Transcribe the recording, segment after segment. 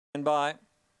by.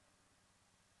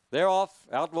 They're off.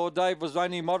 Outlaw Dave was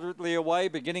only moderately away.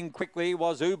 Beginning quickly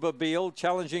was Uber Beale,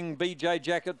 challenging BJ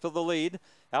Jacket for the lead.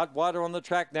 Out wider on the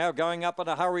track now, going up in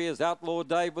a hurry is Outlaw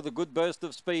Dave with a good burst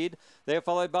of speed. They're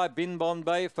followed by Bin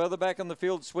Bombay. Further back in the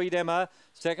field, Sweet Emma.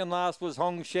 Second last was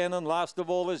Hong Shen, and last of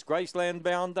all is Graceland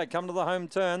Bound. They come to the home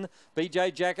turn.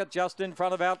 BJ Jacket just in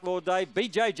front of Outlaw Dave.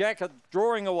 BJ Jacket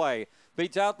drawing away.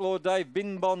 Beats Outlaw Dave,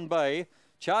 Bin Bombay.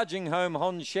 Charging home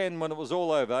Hong Shen when it was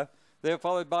all over. They're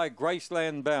followed by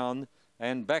Graceland Bound,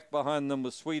 and back behind them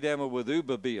was Sweet Emma with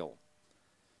Uber Beale.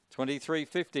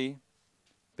 23.50.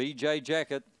 BJ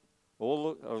Jacket,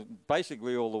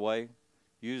 basically all the way.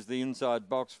 Used the inside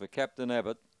box for Captain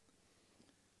Abbott.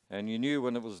 And you knew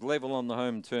when it was level on the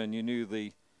home turn, you knew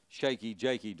the shaky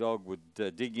Jakey dog would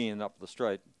dig in up the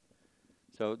straight.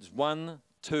 So it's 1,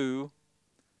 2.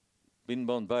 Bin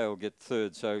Bombay will get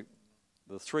third. So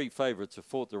the three favourites have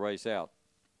fought the race out.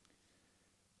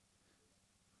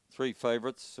 Three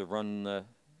favourites have run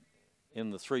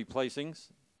in the three placings.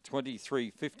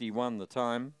 23.51 the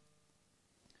time.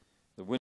 The winner